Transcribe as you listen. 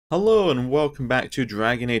Hello and welcome back to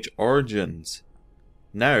Dragon Age Origins.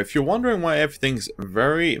 Now, if you're wondering why everything's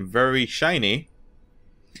very shiny,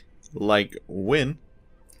 like Win,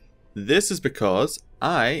 this is because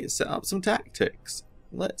I set up some tactics.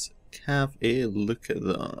 Let's have a look at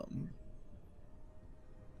them.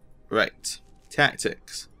 Right,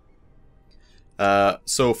 tactics.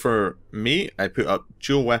 So for me, I put up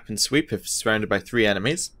dual weapon sweep if surrounded by 3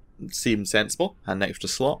 enemies. Seems sensible, and an extra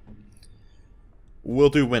slot. We'll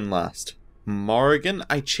do Win last. Morrigan,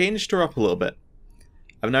 I changed her up a little bit.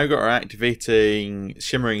 I've now got her activating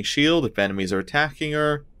Shimmering Shield if enemies are attacking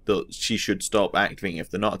her. Though she should stop activating if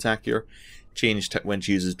they're not attacking her. Changed when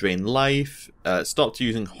she uses Drain Life. Stopped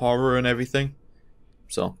using Horror and everything.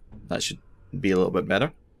 So that should be a little bit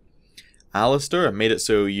better. Alistair, I made it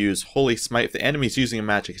so you use Holy Smite if the enemy's using a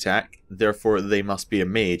magic attack. Therefore they must be a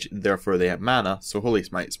mage. Therefore they have mana. So Holy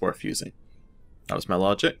Smite's worth using. That was my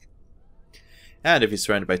logic. And if he's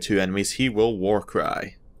surrounded by 2 enemies, he will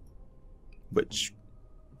Warcry. Which,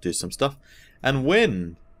 do some stuff. And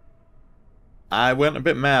Win! I went a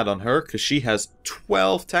bit mad on her, because she has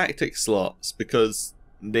 12 tactic slots, because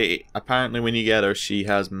apparently when you get her, she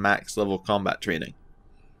has max level combat training.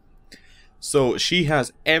 So she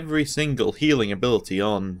has every single healing ability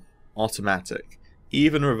on automatic.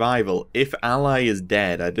 Even revival. If ally is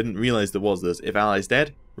dead, I didn't realize there was this. If ally is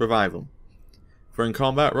dead, revive him. For in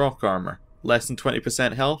combat, rock armor. Less than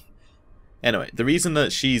 20% health. Anyway, the reason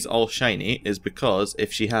that she's all shiny is because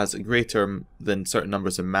if she has greater than certain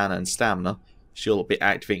numbers of mana and stamina, she'll be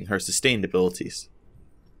activating her sustained abilities.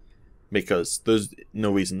 Because there's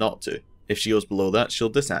no reason not to. If she goes below that, she'll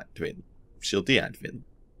disactivate them. She'll deactivate them.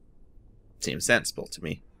 Seems sensible to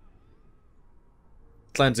me.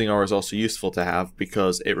 Cleansing Aura is also useful to have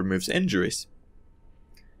because it removes injuries.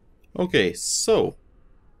 Okay, so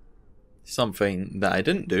something that I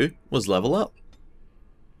didn't do was level up.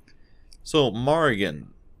 So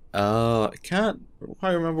Morrigan, I can't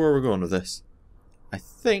quite remember where we're going with this. I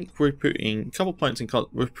think we're putting a couple points in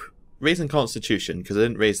we're raising Constitution because I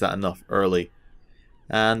didn't raise that enough early,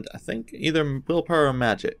 and I think either Willpower or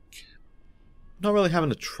Magic. Not really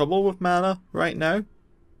having a trouble with mana right now.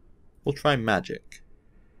 We'll try Magic.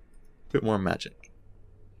 A bit more Magic.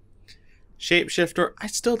 Shapeshifter, I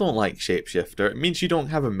still don't like Shapeshifter. It means you don't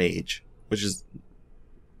have a mage. Which is,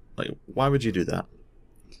 like, why would you do that?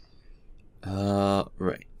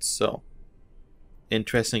 Right, so.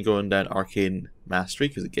 Interesting going down Arcane Mastery,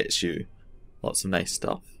 because it gets you lots of nice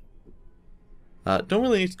stuff. Don't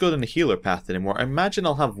really need to go down the healer path anymore. I imagine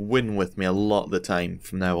I'll have Win with me a lot of the time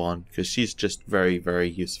from now on, because she's just very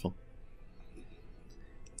useful.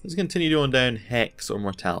 Let's continue going down Hex or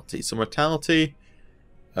Mortality. So Mortality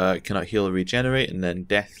cannot heal or regenerate, and then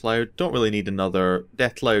Death Cloud. Don't really need another.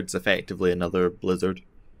 Death Cloud's effectively another Blizzard.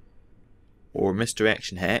 Or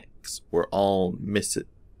Misdirection Hex, where all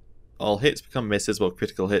hits become misses, while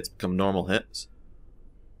critical hits become normal hits.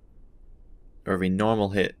 Or every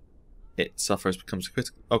normal hit it suffers becomes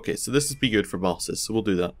critical. Okay, so this is be good for bosses, so we'll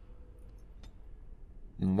do that.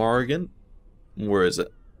 Morrigan, where is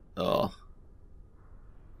it? Oh,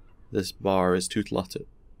 this bar is too cluttered.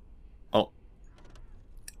 Oh.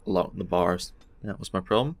 Lock the bars. That was my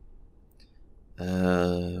problem.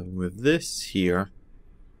 With this here,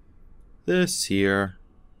 this here,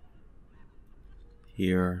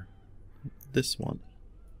 this one.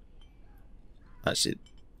 Actually,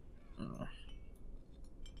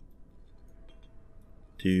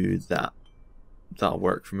 do that. That'll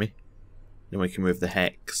work for me. Then we can move the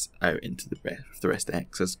hex out into the rest of the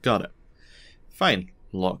hexes. Got it. Fine.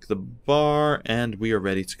 Lock the bar, and we are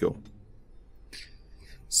ready to go.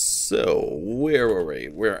 So, where were we?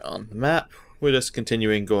 We're on the map. We're just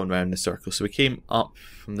continuing going around the circle. So we came up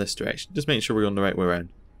from this direction. Just making sure we're going the right way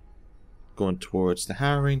around. Going towards the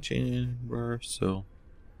harrowing chamber. So,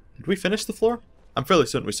 did we finish the floor? I'm fairly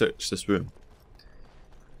certain we searched this room.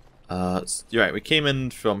 You're right, we came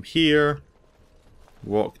in from here.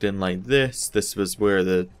 Walked in like this. This was where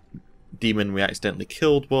the demon we accidentally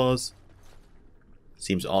killed was.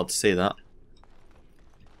 Seems odd to say that.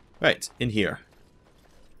 Right, in here.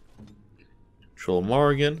 Control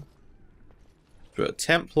Morrigan. We've got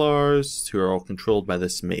Templars, who are all controlled by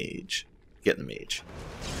this mage. Get the mage.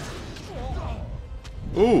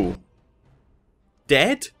 Ooh.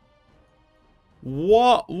 Dead?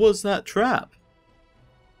 What was that trap?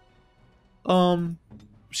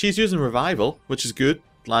 She's using Revival, which is good.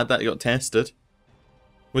 Glad that it got tested.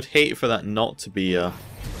 Would hate for that not to be,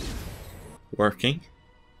 working.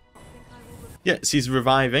 Yeah, she's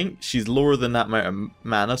reviving. She's lower than that amount of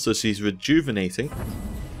mana, so she's rejuvenating.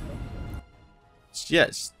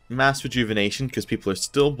 Yes, mass rejuvenation, because people are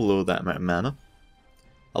still below that amount of mana.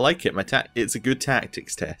 I like it. It's a good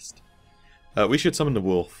tactics test. We should summon the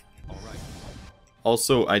wolf.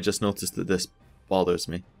 Also, I just noticed that this bothers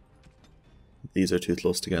me. These are too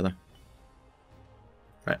close together.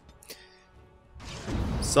 Right.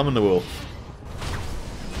 Summon the wolf.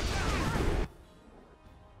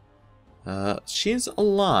 She's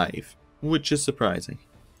alive, which is surprising.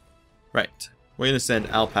 Right. We're going to send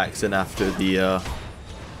Alpax in after the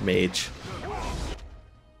mage.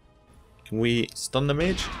 Can we stun the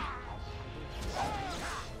mage?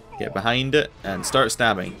 Get behind it and start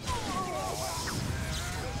stabbing.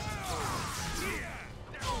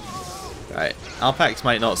 Right. Alpax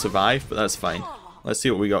might not survive, but that's fine. Let's see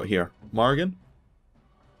what we got here. Morgan?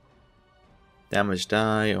 Damage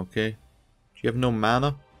die, okay. Do you have no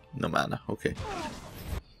mana? No mana, okay.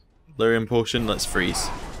 Lyrium potion, let's freeze.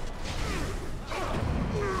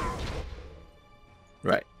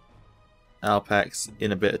 Right. Alpax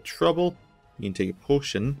in a bit of trouble. You can take a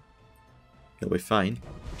potion. He'll be fine.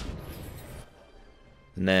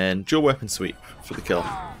 And then dual weapon sweep for the kill.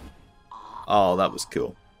 Oh, that was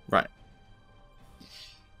cool. Right.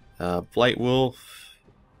 Blight wolf.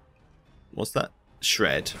 What's that?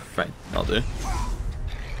 Shred. Fine, I'll do.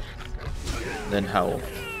 Then howl.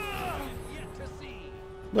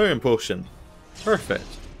 Lyrium potion. Perfect.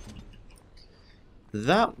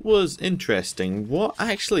 That was interesting. What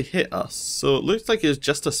actually hit us? So it looks like it's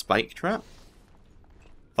just a spike trap.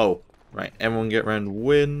 Oh, right. Everyone get around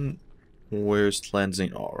win. Where's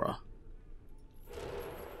cleansing aura?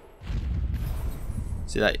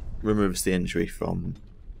 See, that removes the injury from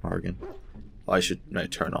Morgan. Oh, I should now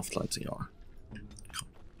turn off cleansing aura.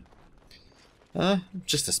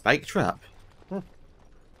 Just a spike trap.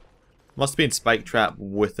 Must have been spike trap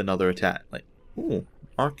with another attack. Like, ooh,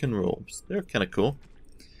 Arcan robes. They're kind of cool.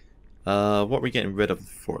 What are we getting rid of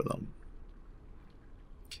for them?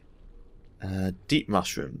 Deep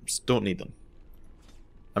mushrooms. Don't need them.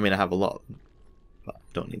 I mean, I have a lot of them, but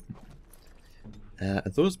don't need them. Are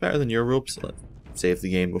those better than your robes? Let's save the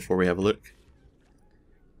game before we have a look.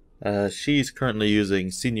 She's currently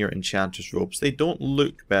using Senior Enchanter's robes. They don't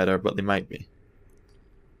look better, but they might be.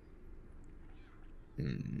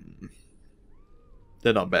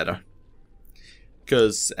 They're not better.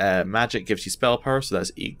 Because magic gives you spell power, so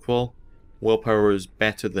that's equal. Willpower is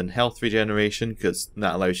better than health regeneration, because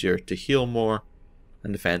that allows you to heal more.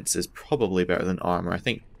 And defense is probably better than armor. I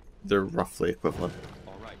think they're roughly equivalent.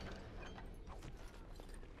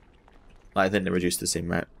 I think they reduced the same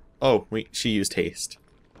amount. Oh, wait, she used haste.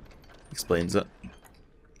 Explains it.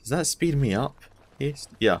 Does that speed me up? Haste?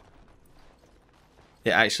 Yeah. It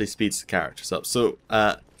actually speeds the characters up. So,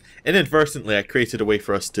 inadvertently, I created a way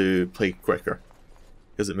for us to play quicker.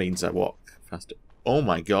 Because it means I walk faster. Oh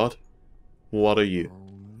my god. What are you? Oh,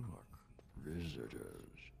 look.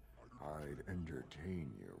 Visitors. I'd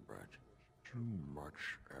entertain you, but too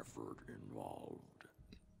much effort involved.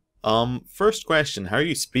 First question. How are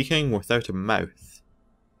you speaking without a mouth?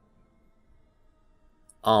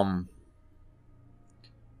 Oh,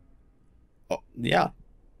 yeah.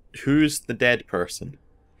 Who's the dead person?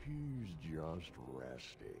 He's just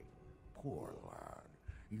resting. Poor lad.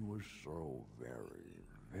 He was so very,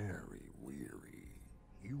 very weary.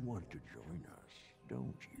 You want to join us,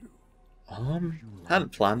 don't you?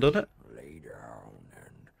 Hadn't planned on it. Lay down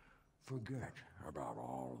and forget about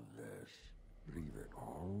all this. Leave it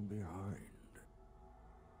all behind.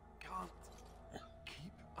 Can't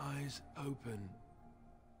keep eyes open.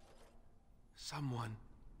 Someone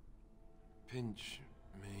pinch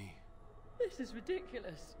me. This is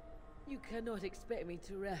ridiculous. You cannot expect me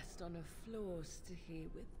to rest on a floor sticky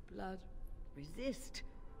with blood. Resist.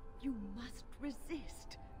 You must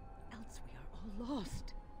resist. Else we are all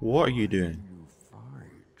lost. What are you doing? You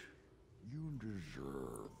fight. You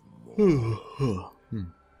deserve more. You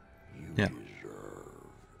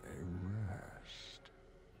deserve a rest.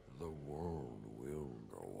 The world will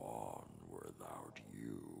go on without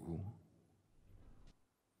you.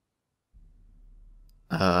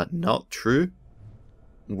 Not true.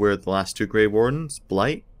 We're the last two Grey Wardens.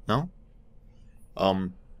 Blight? No?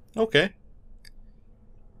 Okay.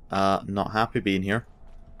 Not happy being here.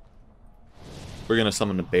 We're gonna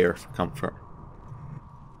summon a bear for comfort.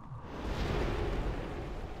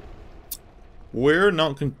 We're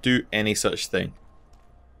not going to do any such thing.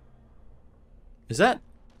 Is that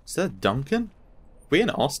Duncan? Are we in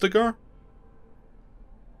Ostagar?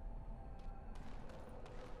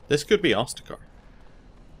 This could be Ostagar.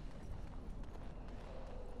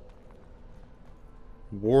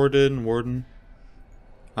 Warden.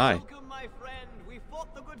 Hi. Welcome, my friend. We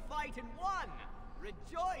fought the good fight and won.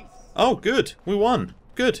 Rejoice. Oh, good. We won.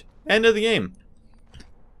 Good. End of the game.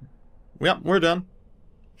 Yep, we're done.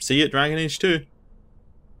 See you at Dragon Age 2.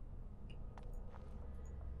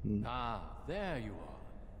 Ah, there you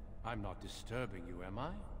are. I'm not disturbing you, am I?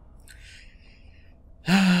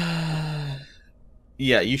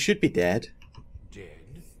 Yeah, you should be dead.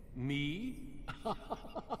 Dead? Me?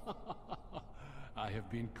 I have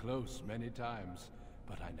been close many times,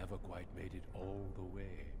 but I never quite made it all the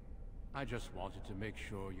way. I just wanted to make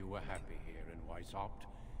sure you were happy here in Weishaupt.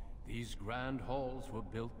 These grand halls were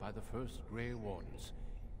built by the first Grey Wardens.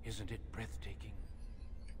 Isn't it breathtaking?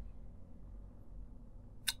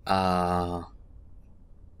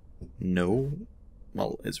 No.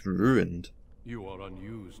 Well, it's ruined. You are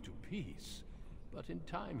unused to peace, but in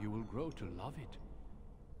time you will grow to love it.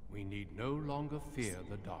 We need no longer fear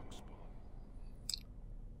the Darkspawn.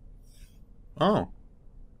 Oh.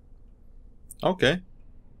 Okay.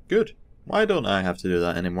 Good. Why don't I have to do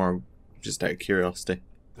that anymore? Just out of curiosity.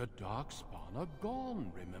 The Darkspawn are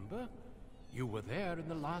gone, remember? You were there in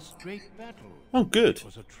the last great battle. Oh, good. It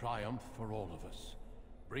was a triumph for all of us,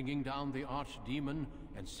 bringing down the archdemon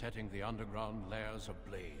and setting the underground lairs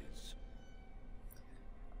ablaze.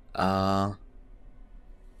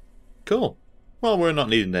 Cool. Well, we're not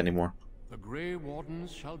needed anymore. The Grey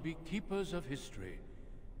Wardens shall be keepers of history.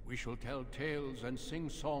 We shall tell tales and sing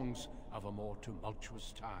songs of a more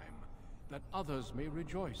tumultuous time, that others may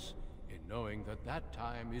rejoice in knowing that that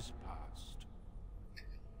time is past.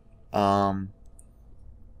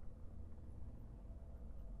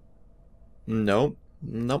 Nope.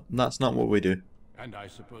 Nope, that's not what we do. And I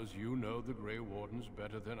suppose you know the Grey Wardens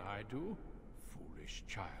better than I do? Foolish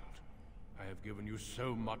child. I have given you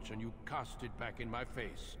so much and you cast it back in my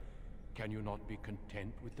face. Can you not be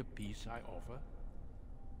content with the peace I offer?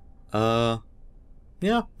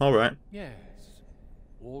 Yeah, alright. Yes.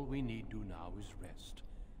 All we need do now is rest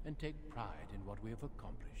and take pride in what we have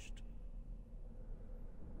accomplished.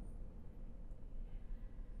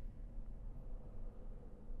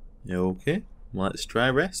 Okay, let's try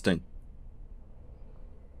resting.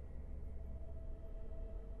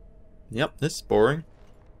 Yep, this is boring.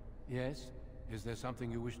 Yes? Is there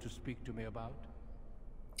something you wish to speak to me about?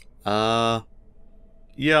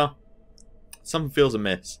 Yeah. Something feels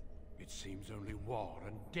amiss. It seems only war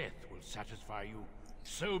and death will satisfy you.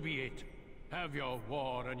 So be it. Have your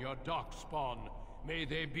war and your darkspawn. May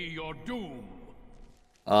they be your doom.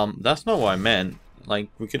 That's not what I meant. Like,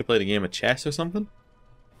 we could have played a game of chess or something.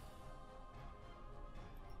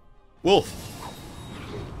 Wolf!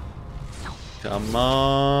 Come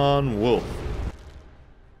on, Wolf.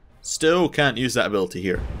 Still can't use that ability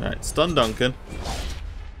here. Alright, stun Duncan.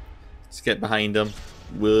 Let's get behind him.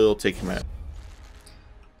 We'll take him out.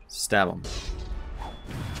 Stab him.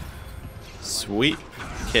 Sweet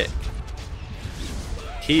kick.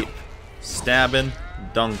 Keep stabbing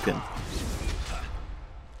Duncan.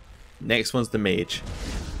 Next one's the mage.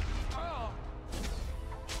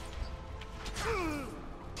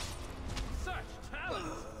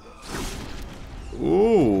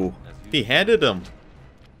 Ooh, beheaded him.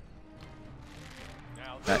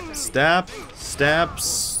 Right, stab,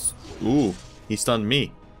 stabs. Ooh, he stunned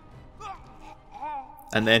me.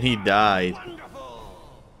 And then he died.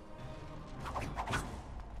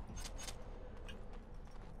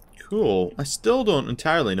 Cool. I still don't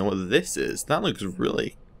entirely know what this is. That looks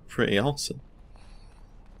really pretty awesome.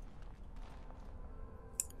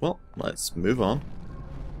 Well, let's move on.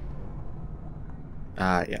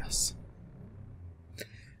 Ah, yes.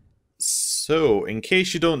 So, in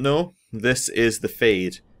case you don't know, this is the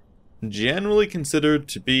Fade. Generally considered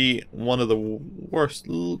to be one of the worst,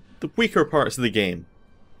 the weaker parts of the game.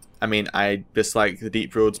 I mean, I dislike the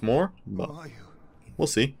Deep Roads more, but Who are you? we'll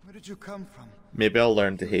see. Where did you come from? Maybe I'll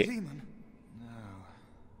learn to hate. Demon? No,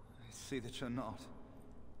 I see that you're not.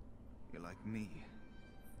 You're like me.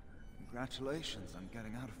 Congratulations on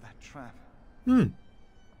getting out of that trap.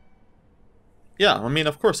 Yeah, I mean,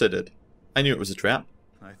 of course I did. I knew it was a trap.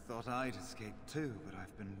 I thought I'd escaped too, but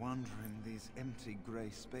I've been wandering these empty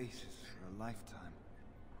grey spaces for a lifetime.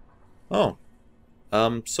 Oh.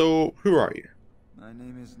 So who are you? My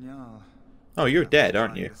name is Njal. Oh, you're I was dead,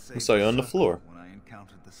 aren't trying you? to I save saw you the on the circle floor. when I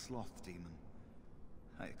encountered the Sloth demon.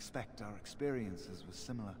 I expect our experiences were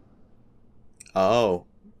similar. Oh.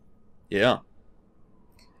 Yeah.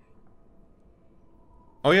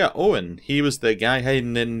 Oh yeah, Owen. He was the guy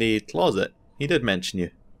hiding in the closet. He did mention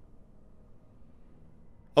you.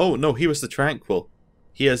 Oh, no, he was the Tranquil.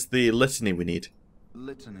 He has the litany we need.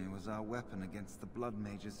 Litany was our weapon against the Blood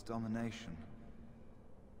Mage's domination.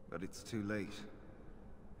 But it's too late.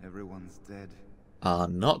 Everyone's dead.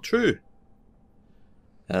 Not true.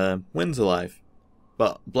 Wynn's alive.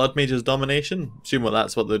 But Blood Mage's domination? Assume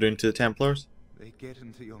that's what they're doing to the Templars? They get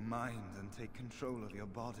into your mind and take control of your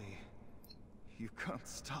body. You can't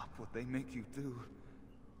stop what they make you do.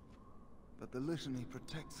 But the Litany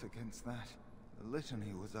protects against that. The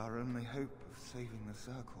Litany was our only hope of saving the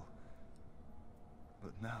Circle.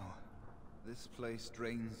 But now, this place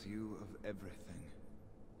drains you of everything.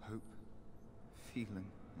 Hope, feeling,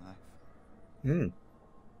 life.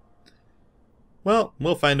 Well,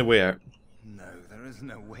 we'll find a way out. No, there is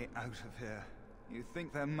no way out of here. You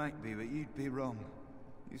think there might be, but you'd be wrong.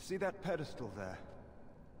 You see that pedestal there?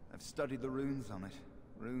 I've studied the runes on it.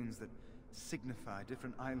 Runes that signify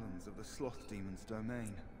different islands of the Sloth Demon's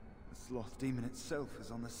domain. The Sloth Demon itself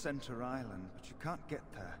is on the center island, but you can't get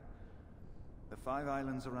there. The 5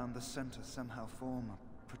 islands around the center somehow form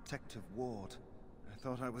a protective ward. I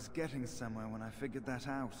thought I was getting somewhere when I figured that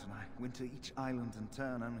out, and I went to each island in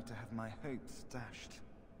turn only to have my hopes dashed.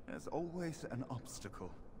 There's always an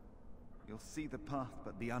obstacle. You'll see the path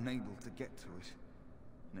but be unable to get to it,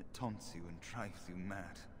 and it taunts you and drives you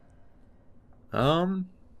mad.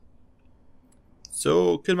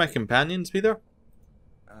 So could my companions be there?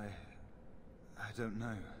 I don't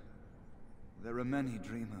know. There are many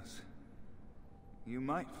dreamers. You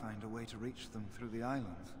might find a way to reach them through the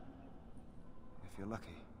islands, if you're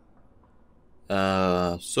lucky.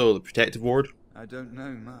 So the protective ward? I don't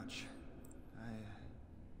know much.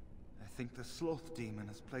 I think the Sloth Demon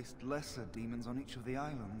has placed lesser demons on each of the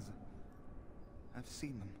islands. I've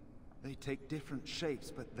seen them. They take different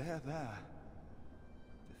shapes, but they're there.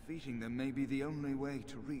 Defeating them may be the only way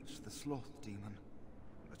to reach the Sloth Demon.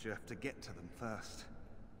 But you have to get to them first.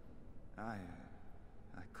 I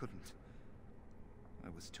couldn't. I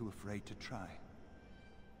was too afraid to try.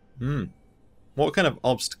 What kind of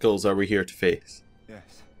obstacles are we here to face?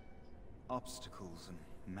 Yes. Obstacles and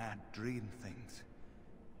mad dream things.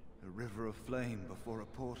 A river of flame before a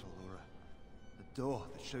portal, or a door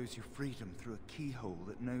that shows you freedom through a keyhole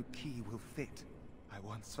that no key will fit. I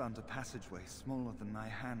once found a passageway smaller than my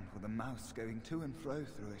hand with a mouse going to and fro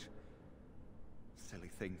through it. Silly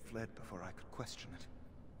thing fled before I could question it.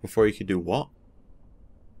 Before you could do what?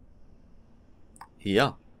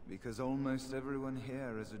 Yeah. Because almost everyone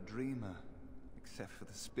here is a dreamer, except for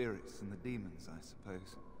the spirits and the demons, I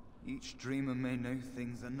suppose. Each dreamer may know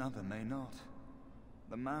things another may not.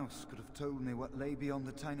 The mouse could have told me what lay beyond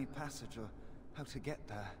the tiny passage, or how to get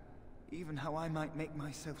there. Even how I might make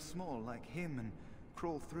myself small like him and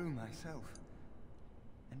crawl through myself.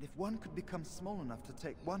 And if one could become small enough to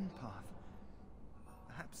take one path,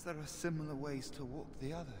 perhaps there are similar ways to walk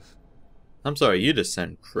the others. I'm sorry, you just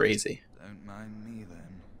sound crazy. Don't mind me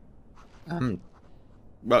then.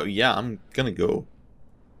 Well, yeah, I'm gonna go.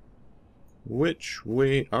 Which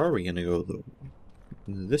way are we gonna go, though?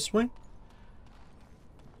 This way?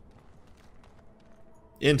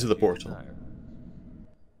 Into the portal.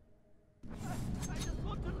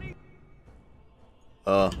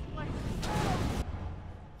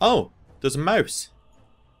 Oh, there's a mouse.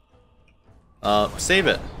 Save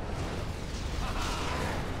it.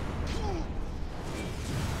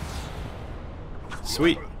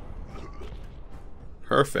 Sweet.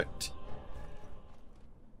 Perfect.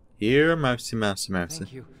 Here, mousey, mousey, mousey.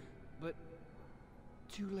 Thank you, but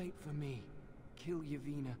too late for me. Kill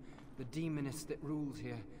Yevina, the demoness that rules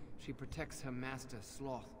here. She protects her master,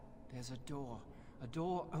 Sloth. There's a door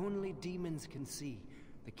only demons can see.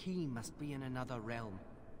 The key must be in another realm.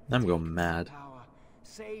 I'm going mad. Power.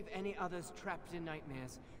 Save any others trapped in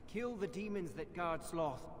nightmares. Kill the demons that guard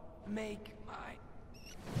Sloth. Make my...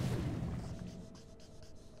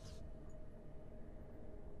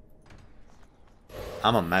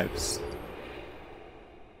 I'm a mouse.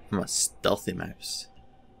 I'm a stealthy mouse.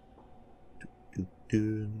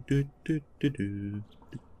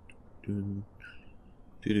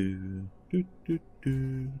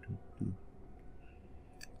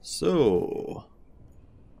 So,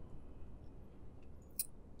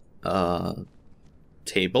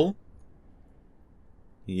 table.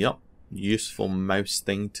 Yup, useful mouse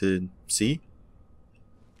thing to see.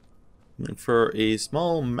 Looking for a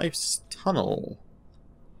small mouse tunnel.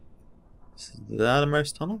 Is that a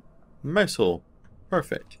mouse tunnel? Mouse hole.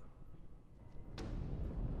 Perfect.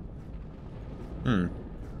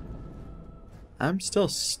 I'm still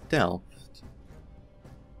stealthed.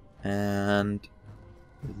 And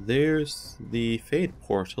there's the Fade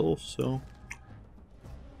portal, so...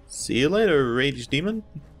 See you later, Rage Demon.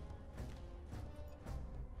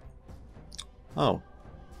 Oh.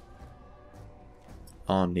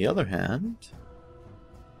 On the other hand...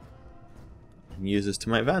 I can use this to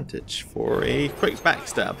my advantage for a quick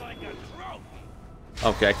backstab.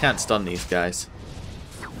 Okay, I can't stun these guys.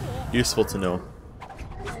 Useful to know.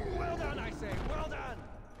 Well done, I say, well done.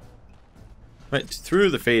 Right, through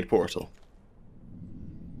the Fade portal.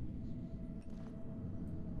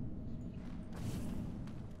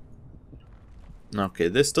 Okay,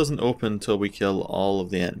 this doesn't open until we kill all of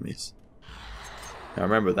the enemies. Now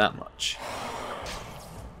remember that much.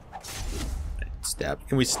 Right, stab.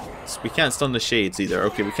 Can we can't stun the shades either.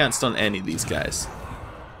 Okay, we can't stun any of these guys.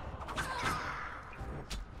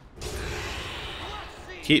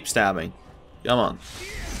 Keep stabbing. Come on.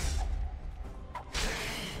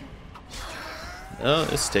 Oh,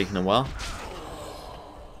 it's taking a while.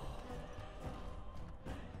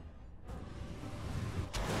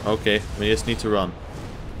 Okay, we just need to run.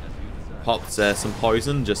 Pop some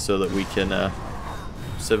poison just so that we can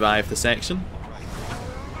survive the section.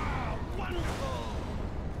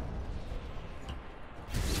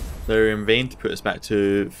 They're in vain to put us back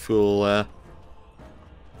to full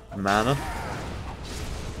mana.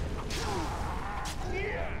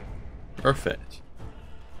 Perfect.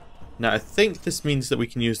 Now I think this means that we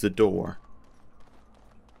can use the door.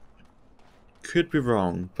 Could be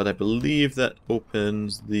wrong, but I believe that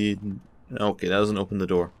opens the... Okay, that doesn't open the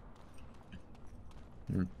door.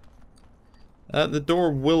 The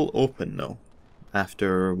door will open, though,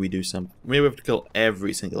 after we do some... Maybe we have to kill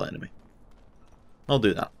every single enemy. I'll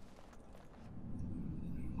do that.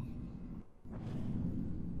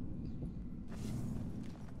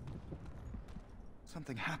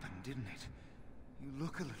 Something happened, didn't it? You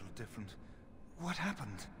look a little different. What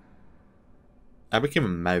happened? I became a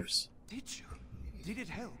mouse. Did you? Did it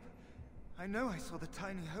help? I know I saw the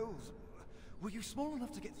tiny holes. Were you small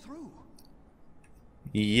enough to get through?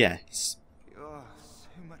 Yes. You're so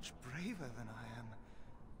much braver than I am.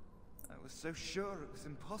 I was so sure it was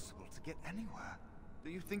impossible to get anywhere.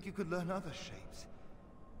 Do you think you could learn other shapes?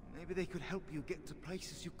 Maybe they could help you get to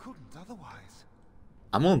places you couldn't otherwise.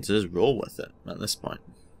 I'm willing to just roll with it at this point.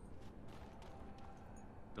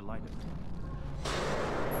 Delighted.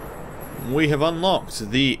 We have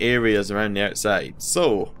unlocked the areas around the outside.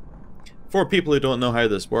 So, for people who don't know how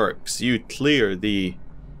this works, you clear the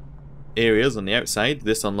areas on the outside.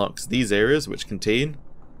 This unlocks these areas which contain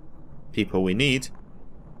people we need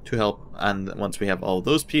to help, and once we have all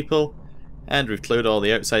those people and we've cleared all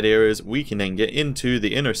the outside areas, we can then get into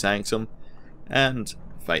the inner sanctum and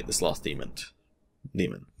fight the Sloth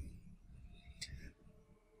demon.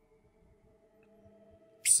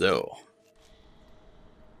 So,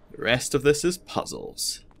 the rest of this is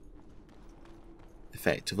puzzles,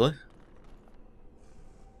 effectively.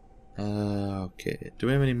 Okay, do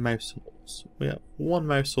we have any mouse holes? We have one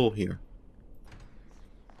mouse hole here.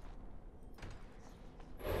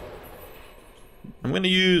 I'm going to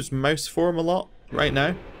use mouse form a lot right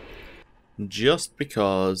now, just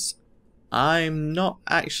because I'm not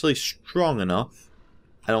actually strong enough,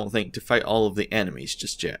 I don't think, to fight all of the enemies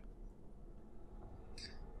just yet.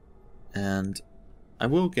 And I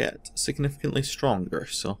will get significantly stronger,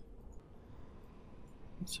 so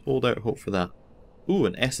let's hold out hope for that. Ooh,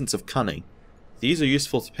 an Essence of Cunning. These are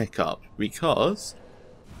useful to pick up because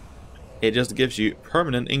it just gives you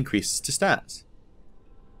permanent increases to stats.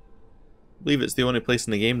 I believe it's the only place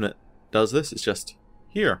in the game that does this. It's just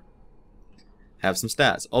here. Have some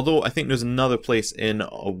stats. Although I think there's another place in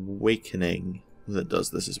Awakening that does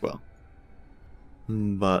this as well.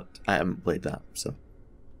 But I haven't played that, so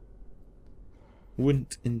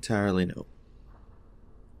wouldn't entirely know.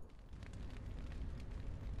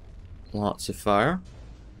 Lots of fire.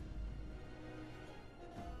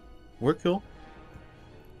 We're cool.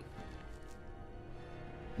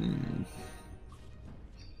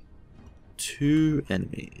 2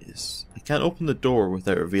 enemies. I can't open the door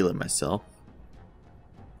without revealing myself.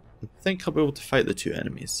 I think I'll be able to fight the 2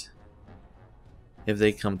 enemies if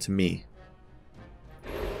they come to me.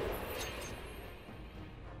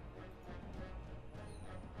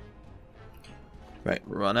 Right,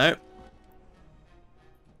 run out.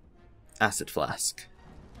 Acid flask.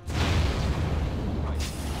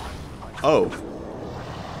 Oh.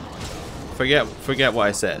 Forget what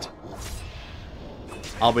I said.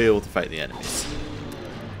 I'll be able to fight the enemies.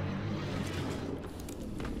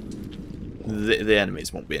 The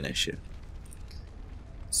enemies won't be an issue.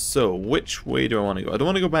 So, which way do I want to go? I don't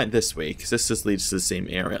want to go back this way, because this just leads to the same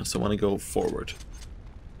area, so I want to go forward.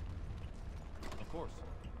 Of course.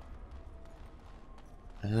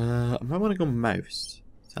 I might want to go mouse.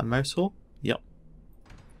 Is that a mouse hole? Yep.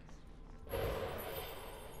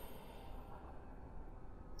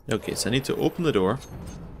 Okay, so I need to open the door.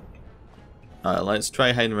 Let's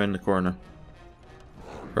try hiding around the corner.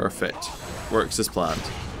 Perfect. Works as planned.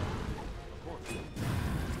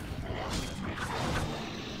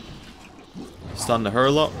 Stun the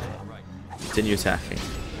Hurlock. Continue attacking.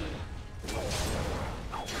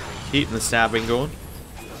 Keeping the stabbing going.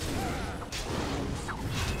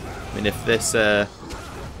 I mean, if this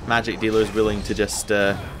magic dealer is willing to just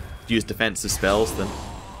use defensive spells, then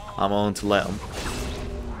I'm willing to let him.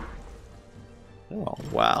 Oh,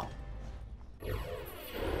 wow.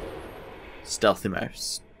 Stealthy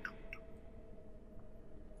mouse.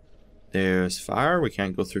 There's fire. We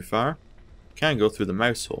can't go through fire. Can't go through the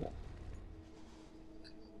mouse hole.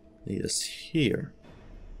 Lead us here.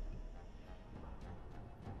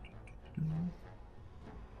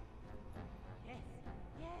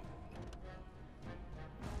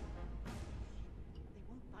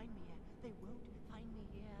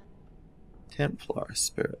 Templar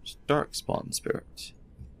spirit, darkspawn spirit.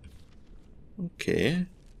 Okay.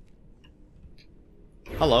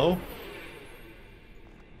 Hello.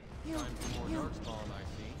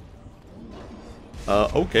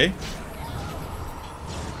 Okay.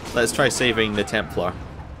 Let's try saving the Templar.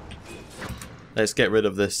 Let's get rid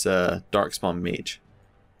of this darkspawn mage.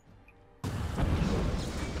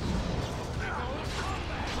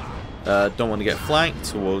 Don't want to get flanked,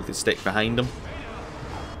 so we'll stick behind him.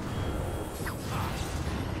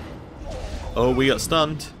 Oh, we got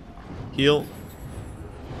stunned. Heal.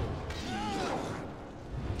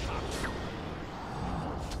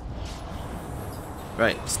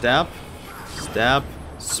 Right, stab. Stab.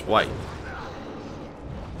 Swipe.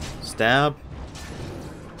 Stab.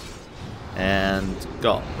 And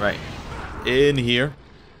got. Right. In here.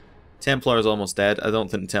 Templar is almost dead. I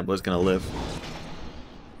don't think the Templar is going to live.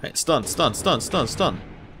 Right, stun, stun, stun, stun, stun.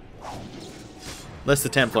 Unless the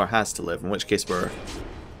Templar has to live, in which case we're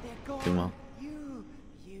doing well. You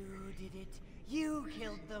did it. You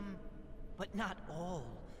killed them. But not all.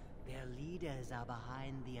 Their leaders are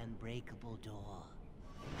behind the unbreakable door.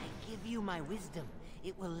 I give you my wisdom.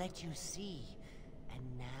 It will let you see. And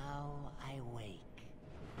now I wake.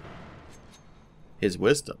 His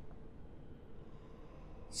wisdom.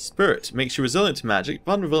 Spirit makes you resilient to magic,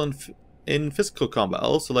 vulnerable in physical combat. It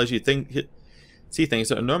also allows you to see things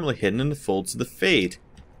that are normally hidden in the folds of the Fade.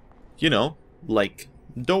 You know, like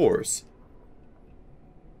doors.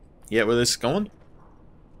 Yeah, where this is going?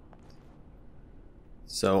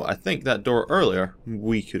 So I think that door earlier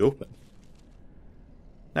we could open.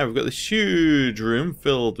 Now we've got this huge room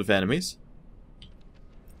filled with enemies.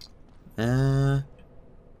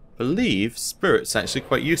 Believe Spirit's actually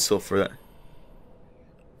quite useful for that.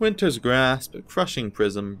 Winter's Grasp, Crushing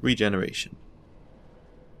Prism, Regeneration.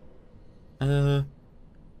 I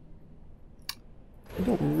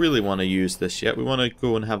don't really want to use this yet. We want to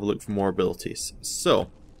go and have a look for more abilities. So,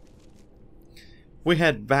 we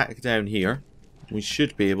head back down here. We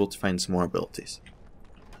should be able to find some more abilities.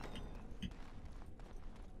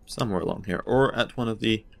 Somewhere along here. Or at one of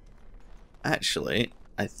the... Actually,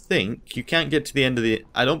 I think you can't get to the end of the...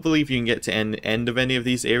 I don't believe you can get to end of any of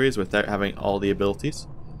these areas without having all the abilities.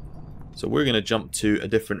 So we're going to jump to a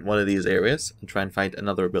different one of these areas and try and find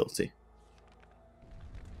another ability.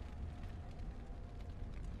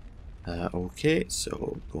 Okay,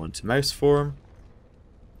 so go into mouse form.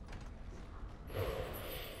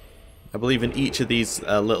 I believe in each of these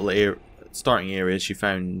little starting areas you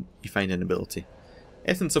find an ability.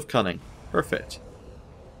 Essence of Cunning. Perfect.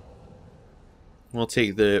 We'll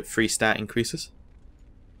take the free stat increases.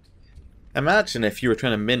 Imagine if you were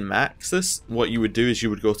trying to min-max this, what you would do is you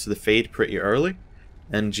would go to the Fade pretty early,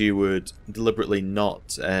 and you would deliberately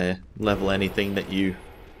not level anything that you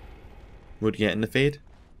would get in the Fade.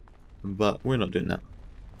 But we're not doing that.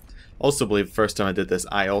 Also believe the first time I did this,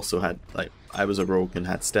 I also had, like, I was a rogue and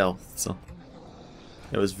had stealth, so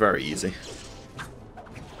it was very easy.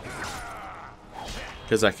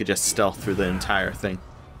 Because I could just stealth through the entire thing.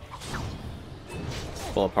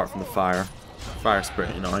 Well, apart from the fire. Fire's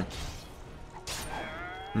pretty annoying.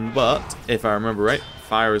 But, if I remember right,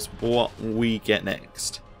 fire is what we get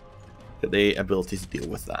next. Get the ability to deal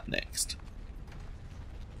with that next.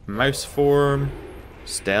 Mouse form,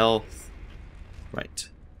 stealth, right.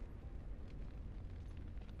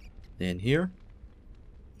 Then here.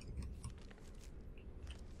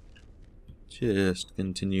 Just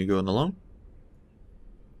continue going along.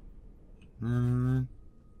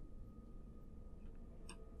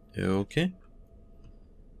 Okay.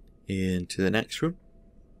 Into the next room.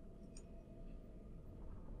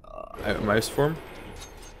 Out of mouse form.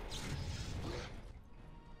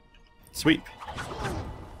 Sweep.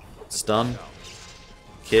 Stun.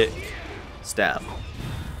 Kick. Stab.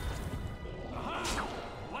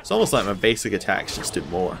 It's almost like my basic attacks just do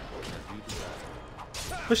more.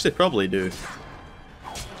 Which they probably do.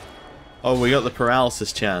 Oh, we got the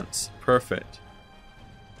paralysis chance. Perfect.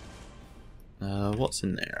 What's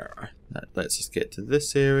in there? That lets us get to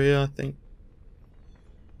this area, I think.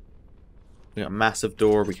 We got a massive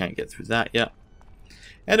door. We can't get through that yet.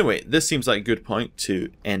 Anyway, this seems like a good point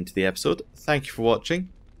to end the episode. Thank you for watching,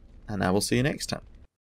 and I will see you next time.